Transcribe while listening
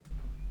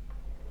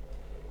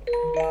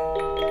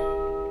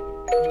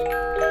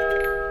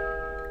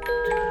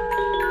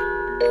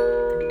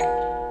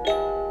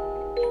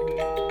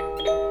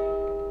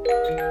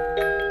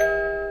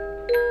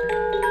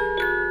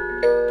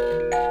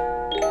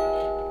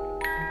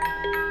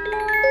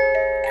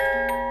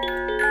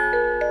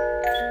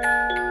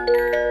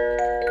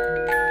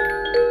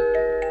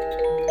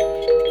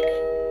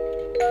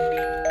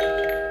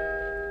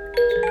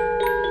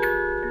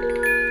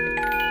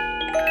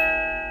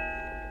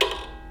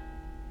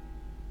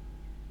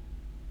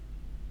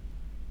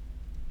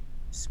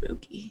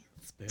Spooky.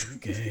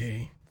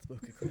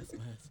 Spooky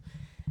Christmas.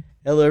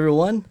 Hello,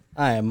 everyone.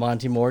 I am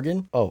Monty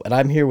Morgan. Oh, and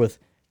I'm here with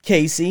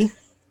Casey.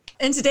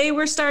 And today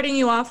we're starting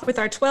you off with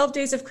our 12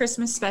 Days of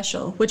Christmas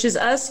special, which is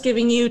us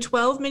giving you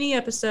 12 mini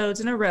episodes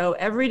in a row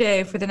every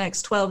day for the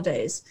next 12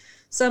 days.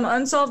 Some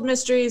unsolved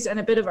mysteries and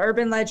a bit of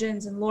urban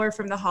legends and lore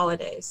from the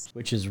holidays.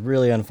 Which is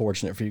really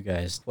unfortunate for you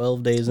guys.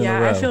 12 days in a row.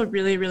 Yeah, I feel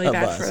really, really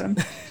bad for them.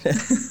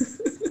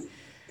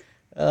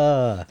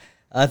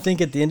 I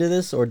think at the end of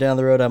this or down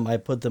the road, I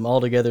might put them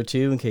all together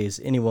too in case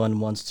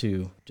anyone wants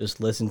to just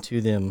listen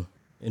to them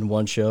in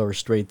one show or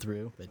straight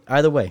through. But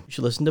either way, you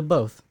should listen to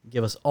both.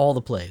 Give us all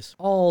the plays.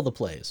 All the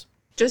plays.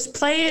 Just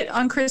play it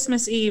on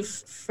Christmas Eve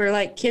for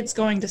like kids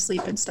going to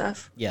sleep and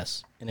stuff.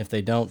 Yes. And if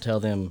they don't, tell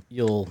them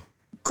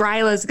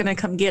Gryla's going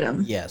to come get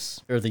them.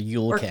 Yes. Or the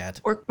Yule Cat.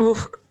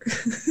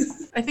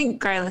 I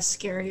think Gryla's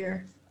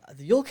scarier.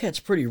 The Yule Cat's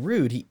pretty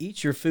rude. He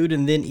eats your food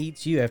and then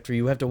eats you after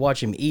you have to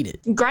watch him eat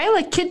it.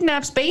 Gryla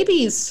kidnaps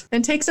babies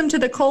and takes them to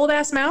the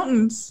cold-ass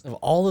mountains. Of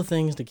all the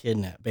things to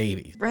kidnap,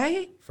 babies.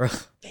 Right?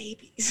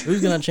 Babies.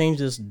 Who's going to change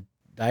this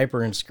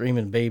diaper and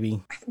screaming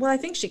baby? Well, I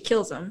think she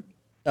kills them.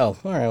 Oh,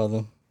 all right, well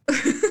then.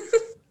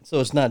 So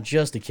it's not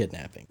just a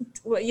kidnapping.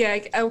 Well, yeah,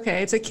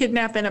 okay. It's a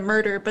kidnap and a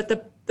murder, but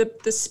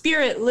the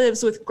spirit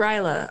lives with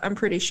Gryla, I'm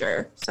pretty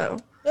sure. So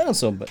That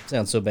don't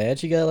sound so bad.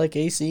 She got like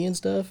AC and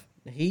stuff.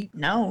 The heat.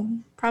 no,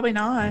 probably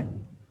not.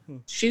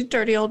 She's a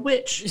dirty old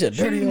witch. She's a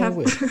dirty old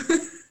witch.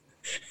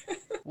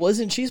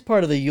 She's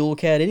part of the Yule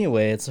Cat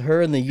anyway? It's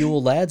her and the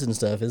Yule lads and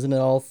stuff, isn't it?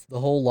 All the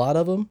whole lot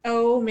of them.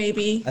 Oh,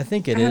 maybe. I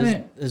think it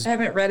is. I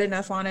haven't read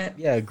enough on it.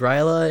 Yeah,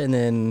 Gryla and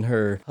then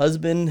her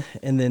husband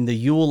and then the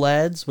Yule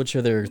lads, which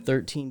are their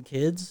 13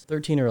 kids,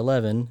 13 or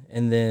 11,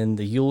 and then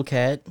the Yule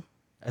Cat.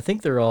 I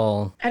think they're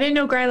all. I didn't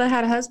know Gryla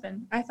had a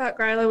husband. I thought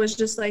Gryla was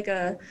just like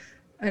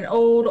an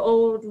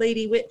old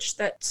lady witch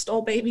that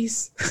stole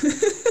babies.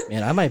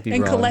 Man, I might be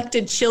and wrong.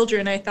 collected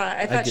children. I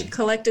thought she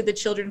collected the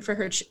children for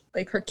her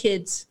her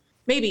kids.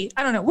 Maybe.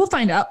 I don't know. We'll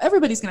find out.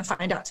 Everybody's going to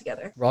find out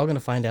together. We're all going to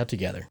find out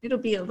together. It'll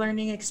be a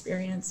learning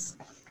experience.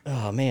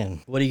 Oh,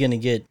 man. What are you going to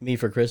get me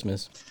for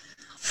Christmas?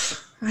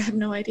 I have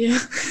no idea.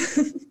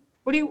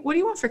 What do you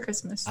want for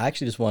Christmas? I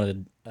actually just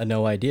wanted a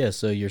no idea,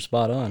 so you're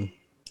spot on.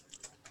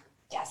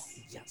 Yes.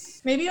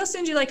 Maybe I'll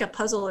send you like a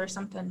puzzle or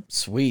something.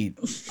 Sweet.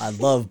 I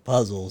love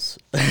puzzles.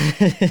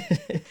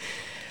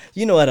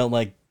 You know I don't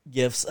like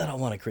gifts. I don't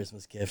want a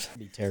Christmas gift. It'd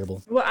be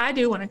terrible. Well, I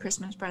do want a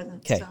Christmas present.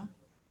 Okay. So.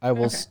 I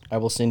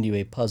will send you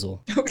a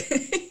puzzle.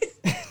 Okay.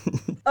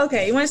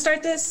 Okay, you want to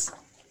start this?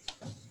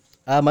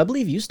 I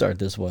believe you start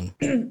this one.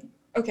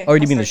 Okay. Or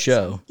do you mean the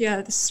show?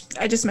 Yeah,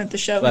 I just meant the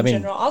show in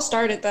general. I'll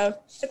start it though.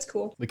 It's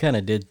cool. We kind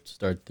of did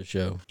start the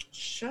show.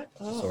 Shut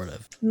up. Sort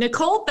of.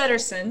 Nicole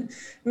Betterson,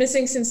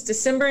 missing since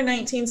December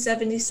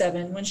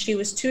 1977 when she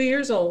was 2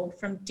 years old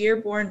from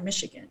Dearborn,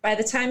 Michigan. By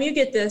the time you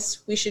get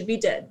this, we should be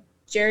dead.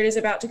 Jared is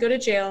about to go to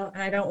jail,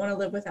 and I don't want to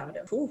live without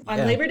him. Ooh, On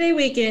Labor Day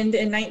weekend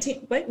in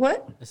Wait,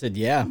 what? I said,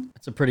 yeah.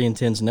 That's a pretty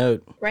intense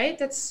note. Right?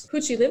 That's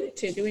who'd she live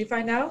to? Do we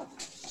find out?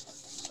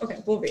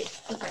 Okay, we'll read.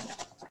 We'll find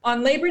out.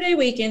 On Labor Day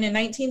weekend in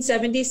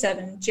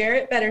 1977,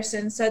 Jarrett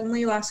Betterson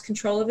suddenly lost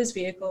control of his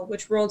vehicle,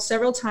 which rolled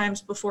several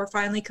times before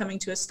finally coming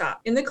to a stop.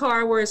 In the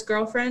car were his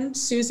girlfriend,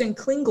 Susan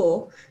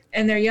Klingel,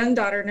 and their young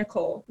daughter,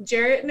 Nicole.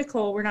 Jarrett and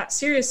Nicole were not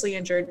seriously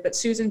injured, but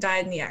Susan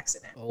died in the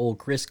accident. Old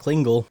Chris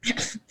Klingel.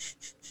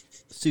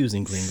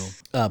 Susan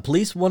Klingel.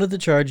 Police wanted to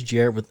charge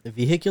Jarrett with a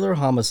vehicular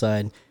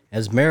homicide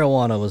as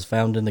marijuana was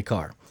found in the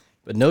car,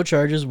 but no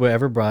charges were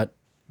ever brought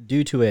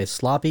due to a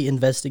sloppy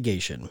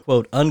investigation.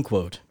 Quote,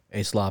 unquote,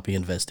 a sloppy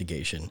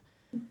investigation.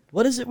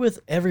 What is it with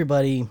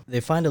everybody? They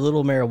find a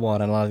little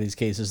marijuana in a lot of these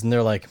cases, and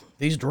they're like,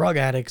 these drug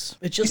addicts,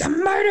 He's a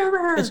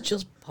murderer! it's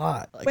just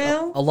pot. Like,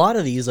 Well- a lot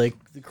of these, like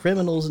the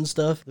criminals and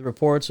stuff, the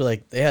reports are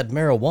like, they had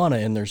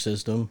marijuana in their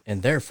system,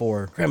 and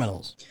therefore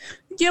criminals.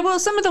 Yeah, well,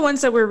 some of the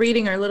ones that we're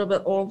reading are a little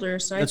bit older,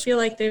 so I feel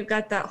like they've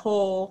got that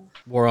whole...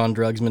 War on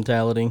drugs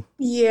mentality.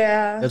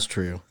 Yeah. That's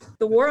true.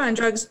 The war on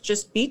drugs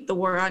just beat the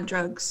war on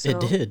drugs. So. It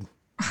did.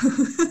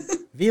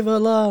 Viva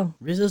la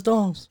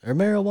resistance, or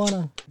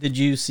marijuana. Did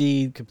you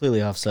see,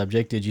 completely off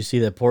subject, did you see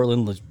that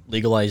Portland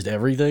legalized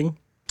everything?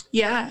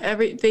 Yeah,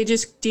 they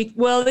just they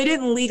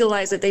didn't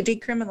legalize it, they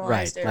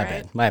decriminalized it,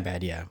 right? My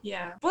bad, yeah.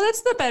 Yeah. Well,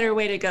 that's the better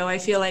way to go, I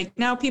feel like.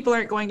 Now people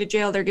aren't going to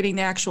jail, they're getting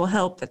the actual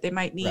help that they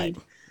might need.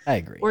 Right. I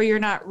agree. Or you're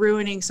not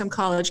ruining some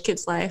college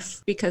kid's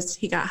life because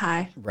he got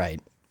high. Right.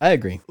 I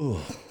agree. Ooh,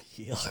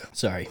 yuck.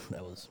 Sorry,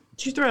 that was...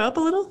 Did you throw up a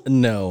little?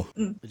 No,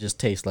 It just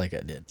tastes like I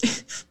did.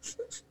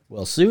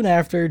 Well, soon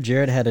after,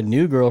 Jarrett had a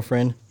new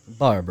girlfriend,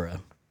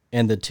 Barbara,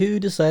 and the two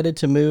decided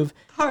to move.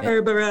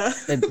 Barbara.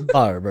 And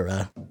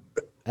Barbara.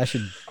 I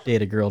should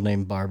date a girl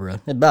named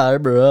Barbara. And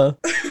Barbara.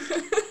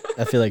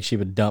 I feel like she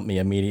would dump me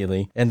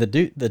immediately. And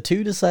the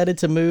two decided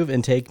to move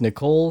and take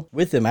Nicole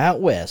with them out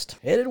west.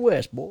 Headed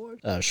west, boys.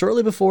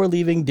 Shortly before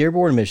leaving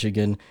Dearborn,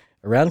 Michigan,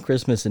 around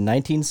Christmas in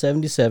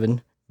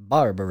 1977,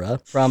 Barbara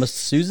promised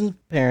Susan's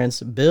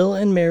parents, Bill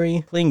and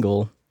Mary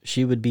Klingel,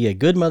 she would be a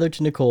good mother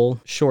to Nicole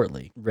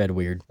shortly. Read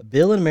weird.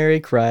 Bill and Mary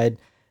cried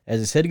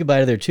as they said goodbye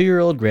to their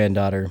 2-year-old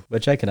granddaughter,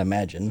 which I can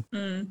imagine.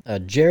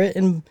 Jarrett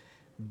and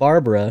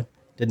Barbara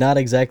did not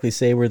exactly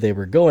say where they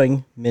were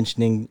going,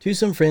 mentioning to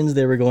some friends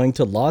they were going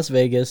to Las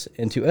Vegas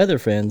and to other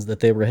friends that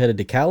they were headed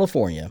to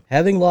California.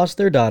 Having lost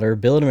their daughter,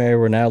 Bill and Mary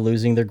were now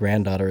losing their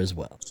granddaughter as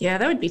well. Yeah,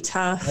 that would be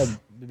tough. That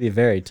would be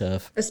very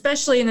tough.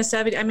 Especially in the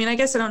 70s. I mean, I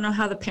guess I don't know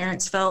how the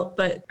parents felt,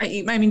 but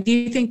I mean, do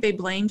you think they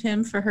blamed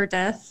him for her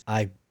death?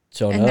 I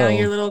don't And know. now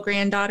your little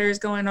granddaughter is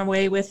going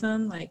away with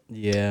him? Like,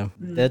 yeah,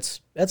 that's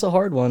a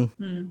hard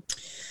one.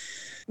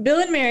 Bill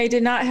and Mary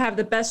did not have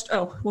the best.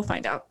 Oh, we'll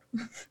find out.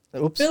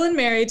 Oops. Bill and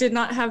Mary did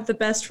not have the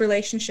best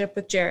relationship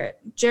with Jarrett.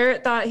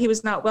 Jarrett thought he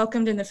was not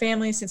welcomed in the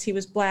family since he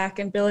was black,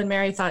 and Bill and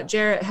Mary thought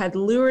Jarrett had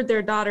lured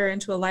their daughter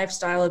into a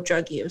lifestyle of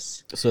drug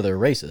use. So they're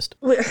racist.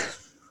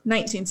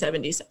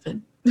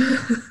 1977.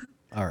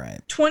 All right.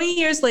 20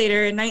 years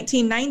later, in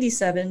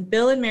 1997,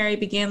 Bill and Mary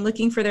began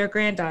looking for their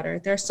granddaughter,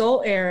 their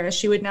sole heir, as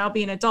she would now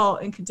be an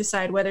adult and could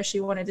decide whether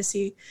she wanted to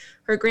see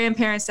her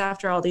grandparents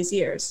after all these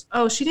years.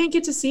 Oh, she didn't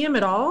get to see him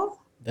at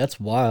all? That's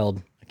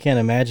wild. I can't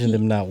imagine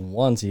them not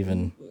once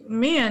even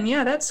Man,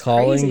 yeah, that's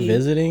calling, crazy.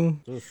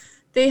 visiting.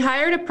 They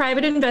hired a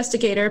private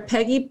investigator,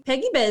 Peggy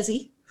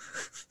Bezzi,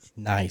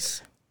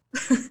 Nice.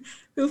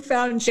 who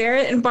found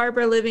Jarrett and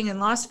Barbara living in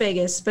Las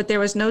Vegas, but there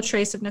was no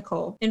trace of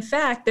Nicole. In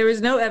fact, there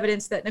was no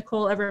evidence that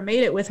Nicole ever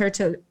made it with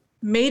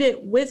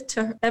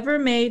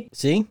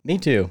See? Me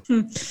too.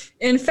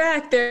 In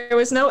fact, there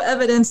was no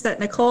evidence that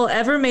Nicole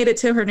ever made it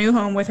to her new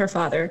home with her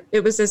father.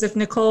 It was as if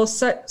Nicole,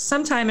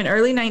 sometime in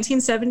early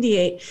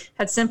 1978,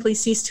 had simply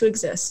ceased to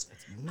exist.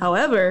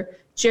 However,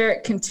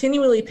 Jarrett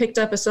continually picked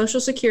up a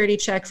Social Security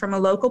check from a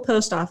local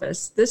post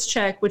office. This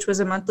check, which was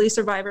a monthly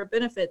survivor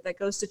benefit that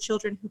goes to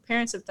children whose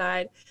parents have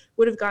died,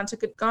 would have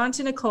gone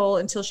to Nicole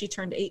until she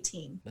turned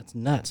 18. That's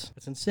nuts.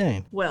 That's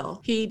insane.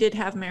 Well, he did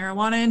have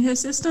marijuana in his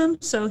system,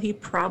 so he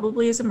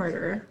probably is a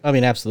murderer. I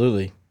mean,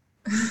 absolutely.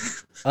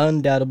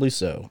 Undoubtedly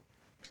so.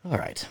 All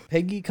right.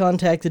 Peggy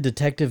contacted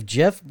Detective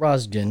Jeff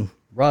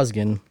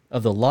Rosgen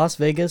of the Las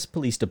Vegas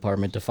Police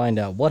Department to find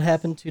out what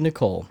happened to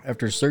Nicole.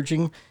 After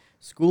searching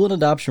school and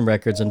adoption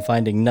records and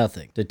finding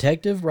nothing,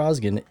 Detective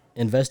Rosgen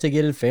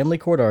investigated family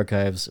court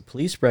archives,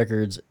 police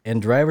records,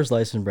 and driver's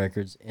license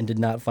records and did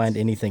not find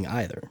anything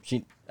either.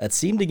 It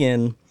seemed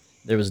again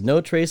there was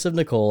no trace of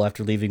Nicole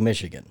after leaving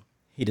Michigan.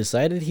 He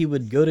decided he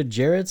would go to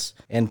Jarrett's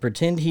and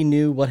pretend he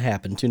knew what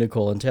happened to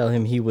Nicole and tell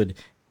him he would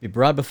be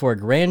brought before a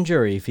grand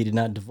jury if he did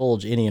not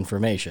divulge any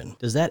information.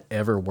 Does that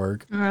ever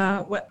work?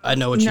 What? I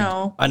know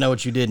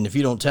what you did, and if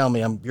you don't tell me,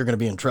 you're going to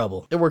be in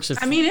trouble. It works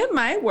I mean, it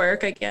might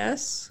work, I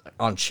guess.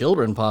 On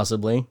children,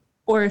 possibly.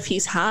 Or if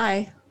he's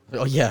high.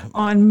 Oh, yeah.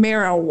 On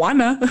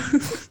marijuana.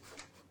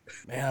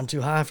 Man, I'm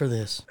too high for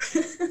this.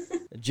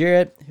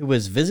 Jarrett, who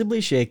was visibly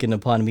shaken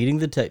upon meeting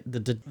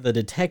the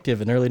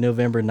detective in early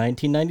November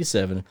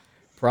 1997,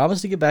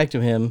 promised to get back to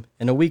him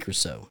in a week or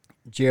so.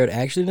 Jarrett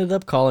actually ended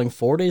up calling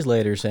 4 days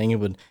later saying he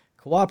would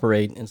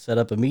cooperate and set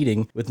up a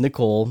meeting with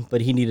Nicole,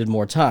 but he needed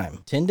more time.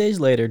 10 days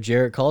later,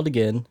 Jarrett called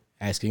again,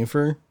 asking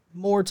for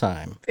more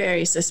time.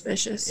 Very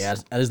suspicious. Yeah,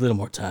 I just a little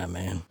more time,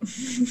 man.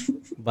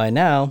 By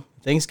now,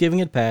 Thanksgiving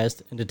had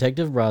passed, and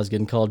Detective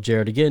Rosgen called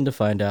Jarrett again to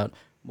find out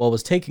what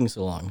was taking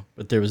so long,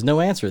 but there was no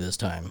answer this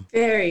time.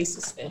 Very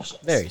suspicious.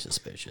 Very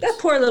suspicious. That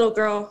poor little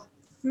girl.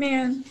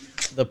 Man.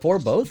 The poor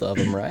both of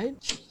them, right?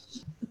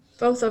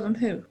 Both of them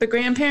who? The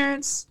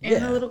grandparents and Yeah.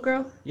 the little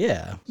girl?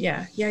 Yeah.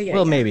 Yeah.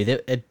 Well, maybe.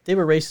 They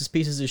were racist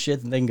pieces of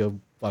shit and they can go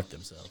fuck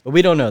themselves. But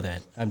we don't know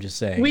that. I'm just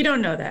saying. We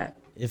don't know that.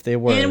 If they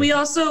were. And we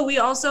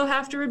also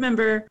have to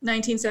remember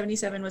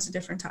 1977 was a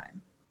different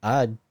time.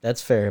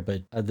 That's fair,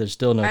 but there's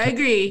still no I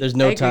agree. There's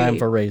no I time agree.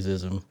 for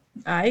racism.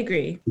 I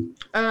agree.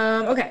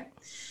 Okay.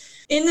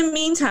 In the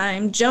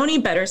meantime, Joni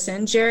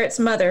Betterson, Jarrett's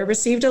mother,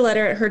 received a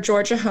letter at her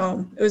Georgia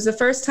home. It was the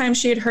first time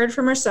she had heard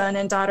from her son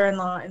and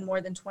daughter-in-law in more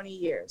than 20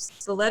 years.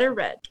 The letter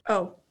read,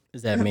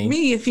 Is that me?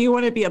 Me, if you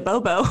want to be a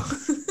bobo.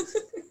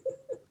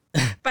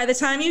 By the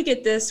time you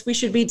get this, we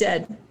should be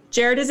dead.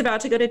 Jarrett is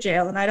about to go to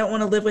jail, and I don't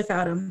want to live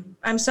without him.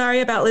 I'm sorry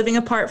about living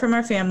apart from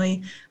our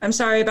family. I'm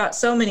sorry about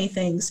so many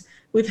things.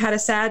 We've had a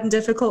sad and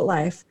difficult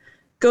life.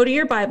 Go to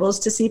your Bibles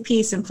to see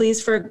peace, and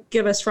please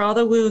forgive us for all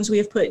the wounds we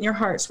have put in your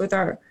hearts with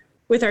our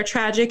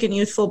tragic and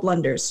youthful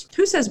blunders.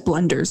 Who says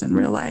blunders in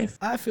real life?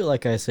 I feel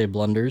like I say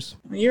blunders.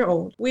 You're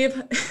old. We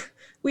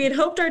had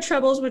hoped our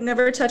troubles would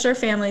never touch our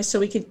families, so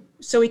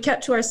we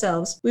kept to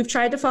ourselves. We've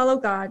tried to follow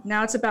God.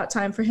 Now it's about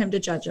time for him to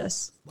judge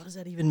us. What does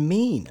that even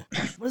mean?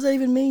 What does that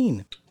even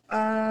mean?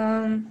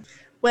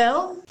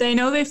 Well, they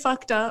know they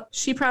fucked up.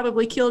 She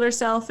probably killed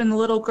herself and the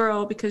little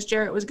girl because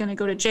Jarrett was going to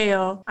go to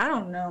jail. I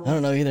don't know. I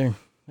don't know either.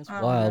 That's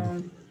wild.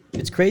 know.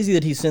 It's crazy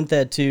that he sent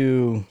that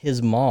to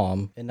his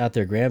mom and not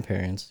their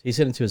grandparents. He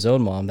sent it to his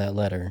own mom, that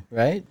letter,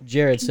 right?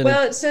 Jarrett sent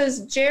Well, it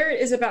says Jarrett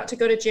is about to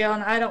go to jail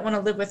and I don't want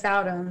to live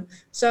without him.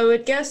 So I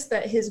would guess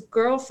that his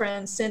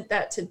girlfriend sent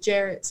that to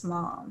Jarrett's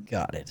mom.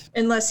 Got it.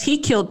 Unless he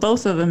killed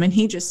both of them and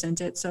he just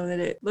sent it so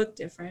that it looked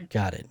different.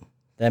 Got it.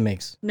 That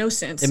makes No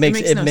sense. it makes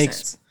no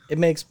sense. it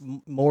makes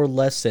more or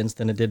less sense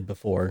than it did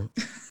before.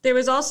 There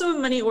was also a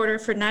money order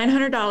for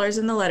 $900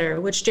 in the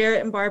letter, which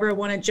Jarrett and Barbara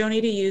wanted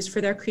Joni to use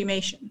for their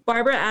cremation.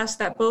 Barbara asked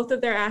that both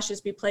of their ashes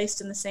be placed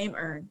in the same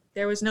urn.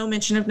 There was no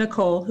mention of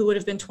Nicole, who would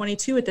have been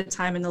 22 at the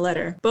time in the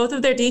letter. Both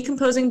of their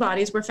decomposing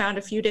bodies were found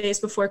a few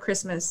days before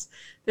Christmas.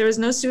 There was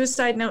no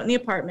suicide note in the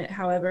apartment,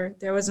 however.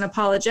 There was an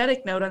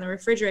apologetic note on the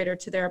refrigerator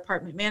to their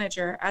apartment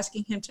manager,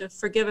 asking him to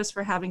forgive us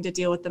for having to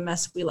deal with the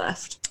mess we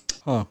left.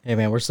 Huh. Hey,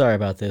 man, we're sorry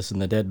about this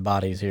and the dead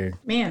bodies here.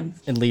 Man.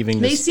 And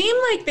leaving They this. seem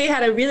like they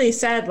had a really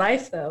sad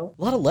life, though.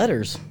 A lot of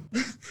letters.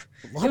 It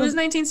was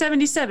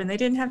 1977. They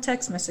didn't have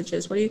text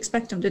messages. What do you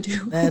expect them to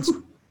do? That's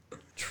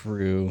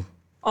true.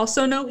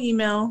 Also, no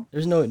email.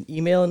 There's no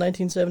email in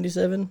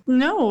 1977?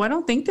 No, I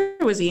don't think there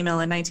was email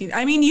in I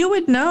mean, you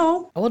would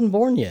know. I wasn't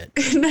born yet.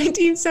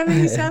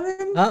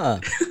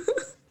 1977?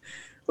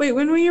 Wait,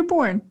 when were you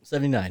born?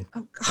 79.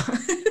 Oh, God.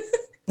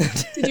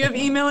 Did you have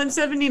email in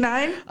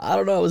 79? I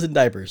don't know. I was in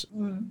diapers.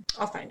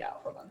 I'll find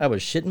out. Hold on. I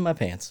was shitting my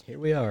pants. Here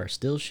we are,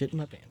 still shitting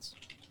my pants.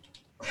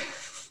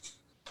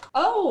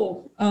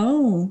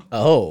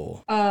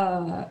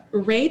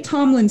 Ray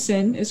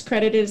Tomlinson is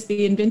credited as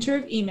the inventor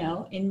of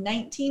email. In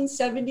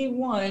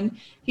 1971,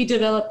 he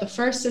developed the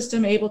first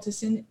system able to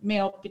send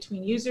mail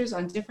between users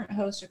on different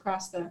hosts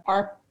across the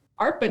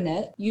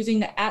ARPANET using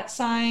the @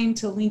 sign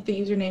to link the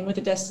username with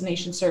the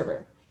destination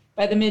server.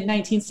 By the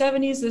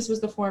mid-1970s, this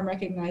was the form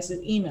recognized as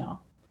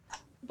email.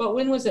 But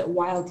when was it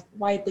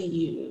widely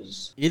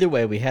used? Either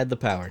way, we had the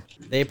power.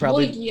 They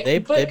probably... Well, yeah,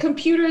 but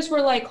computers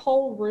were like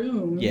whole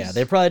rooms. Yeah,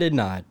 they probably did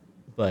not.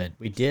 But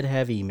we did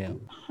have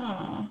email.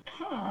 All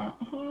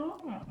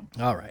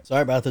right.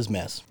 Sorry about this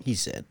mess. He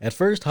said. At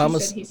first,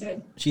 He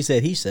said. She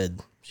said, he said.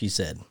 She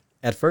said.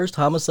 At first,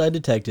 homicide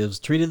detectives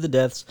treated the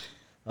deaths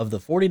of the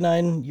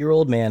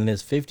 49-year-old man and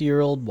his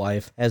 50-year-old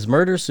wife as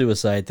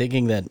murder-suicide,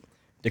 thinking that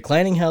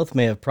declining health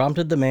may have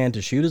prompted the man to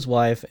shoot his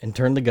wife and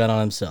turn the gun on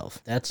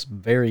himself. That's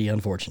very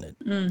unfortunate.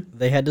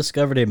 They had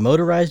discovered a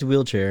motorized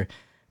wheelchair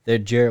that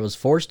Jarrett was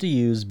forced to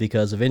use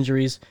because of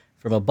injuries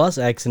from a bus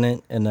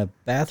accident and a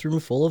bathroom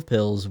full of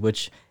pills,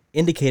 which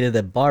indicated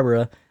that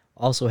Barbara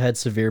also had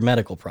severe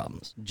medical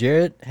problems.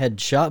 Jarrett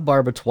had shot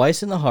Barbara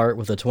twice in the heart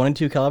with a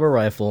 .22 caliber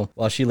rifle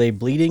while she lay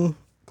bleeding,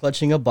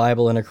 clutching a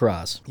Bible and a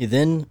cross. He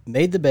then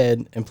made the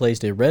bed and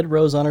placed a red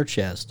rose on her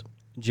chest.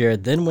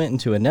 Jarrett then went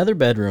into another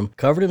bedroom,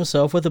 covered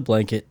himself with a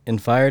blanket, and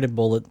fired a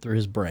bullet through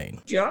his brain.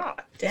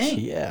 God, dang.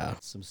 Yeah,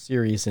 some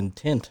serious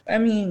intent. I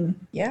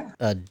mean, yeah.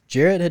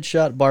 Jarrett had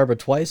shot Barbara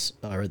twice.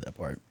 Oh, I read that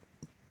part.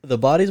 The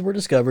bodies were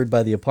discovered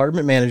by the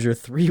apartment manager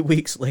 3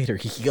 weeks later.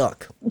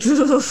 Yuck.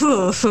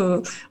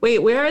 Wait,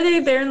 where are they?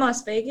 They're in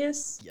Las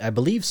Vegas? I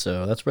believe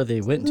so. That's where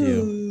they went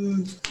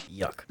to.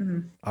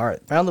 Yuck. All right,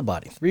 found the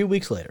body 3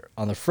 weeks later.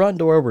 On the front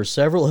door were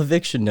several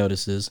eviction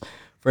notices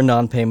for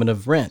non-payment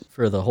of rent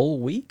for the whole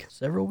week.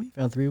 Several weeks?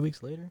 Found 3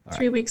 weeks later? All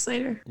 3 weeks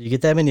later. You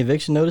get that many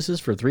eviction notices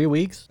for 3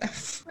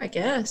 weeks? I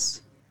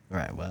guess. All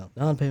right, well,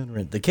 non-payment of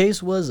rent. The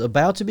case was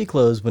about to be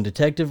closed when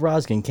Detective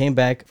Roskin came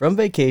back from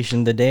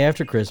vacation the day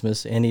after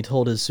Christmas, and he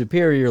told his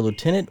superior,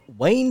 Lieutenant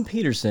Wayne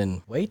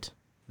Peterson, wait,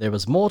 there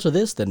was more to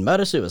this than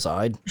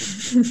murder-suicide.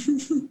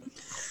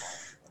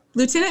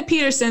 Lieutenant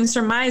Peterson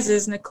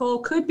surmises Nicole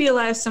could be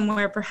alive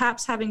somewhere,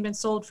 perhaps having been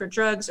sold for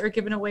drugs or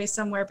given away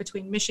somewhere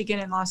between Michigan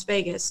and Las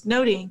Vegas,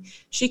 noting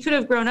she could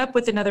have grown up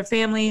with another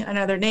family,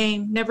 another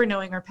name, never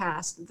knowing her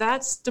past.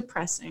 That's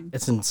depressing.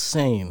 It's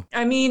insane.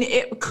 I mean,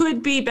 it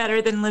could be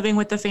better than living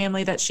with the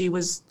family that she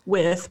was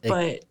with,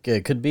 but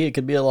It could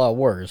be a lot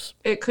worse.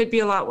 it could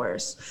be a lot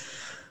worse.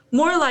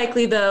 More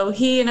likely, though,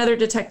 he and other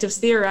detectives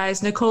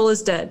theorized Nicole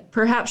is dead.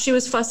 Perhaps she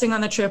was fussing on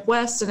the trip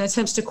west and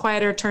attempts to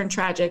quiet her turned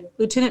tragic.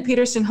 Lieutenant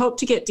Peterson hoped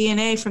to get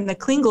DNA from the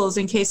Klingels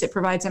in case it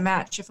provides a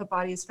match if a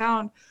body is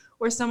found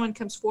or someone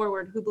comes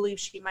forward who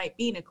believes she might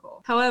be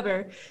Nicole.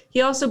 However,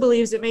 he also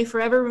believes it may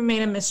forever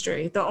remain a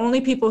mystery. The only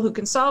people who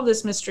can solve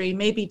this mystery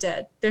may be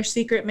dead. Their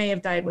secret may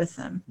have died with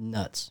them.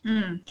 Nuts.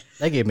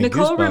 That gave me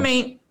Nicole goosebumps.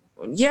 remained...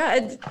 Yeah.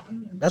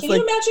 That's Can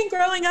you imagine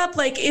growing up,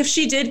 like, if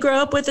she did grow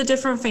up with a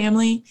different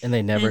family And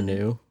they never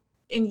knew.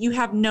 and you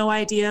have no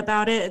idea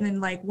about it, and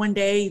then, like, one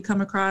day you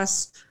come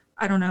across,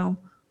 I don't know,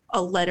 a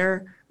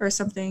letter or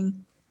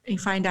something, and you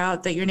find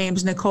out that your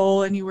name's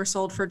Nicole and you were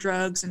sold for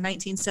drugs in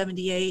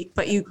 1978,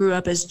 but you grew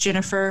up as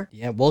Jennifer.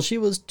 Yeah, well, she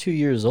was 2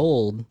 years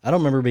old. I don't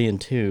remember being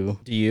 2.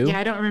 Do you? Yeah,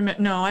 I don't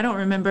remember. No, I don't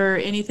remember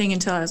anything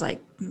until I was like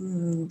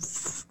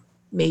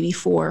maybe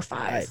 4 or 5.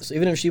 Right, so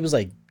even if she was,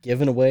 like,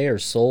 given away or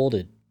sold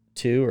at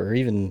 2 or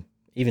even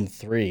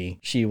 3,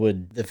 she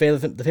would the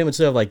family would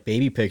still have like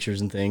baby pictures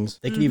and things.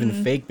 They could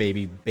even fake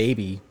baby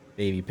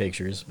baby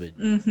pictures, but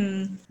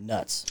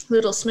nuts.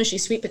 Little smushy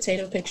sweet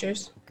potato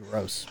pictures.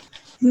 Gross.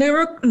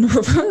 Neuro-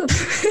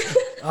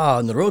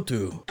 Ah,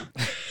 Naruto.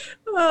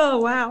 Oh,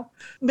 wow.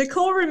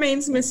 Nicole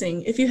remains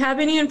missing. If you have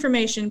any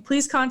information,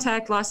 please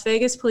contact Las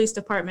Vegas Police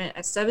Department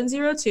at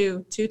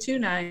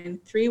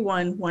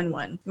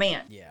 702-229-3111.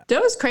 Man, Yeah. that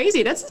was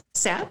crazy. That's a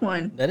sad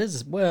one. That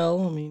is,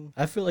 well, I mean,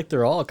 I feel like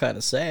they're all kind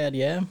of sad,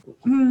 yeah.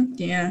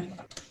 Yeah,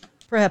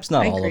 Perhaps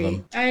not I all of agree.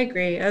 them. I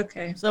agree.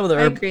 Okay. Some of the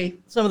I agree.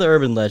 Some of the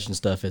urban legend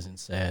stuff isn't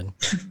sad.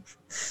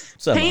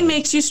 Some Pain of it.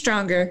 makes you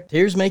stronger.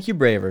 Tears make you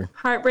braver,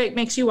 Heartbreak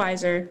makes you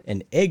wiser.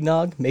 and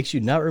eggnog makes you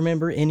not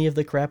remember any of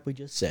the crap we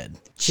just said.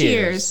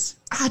 Cheers.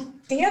 Ah,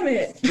 damn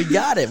it. We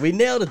got it. We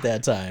nailed it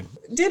that time.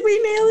 Did we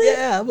nail it?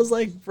 Yeah, I was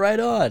like right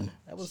on.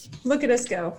 That was Look at us go.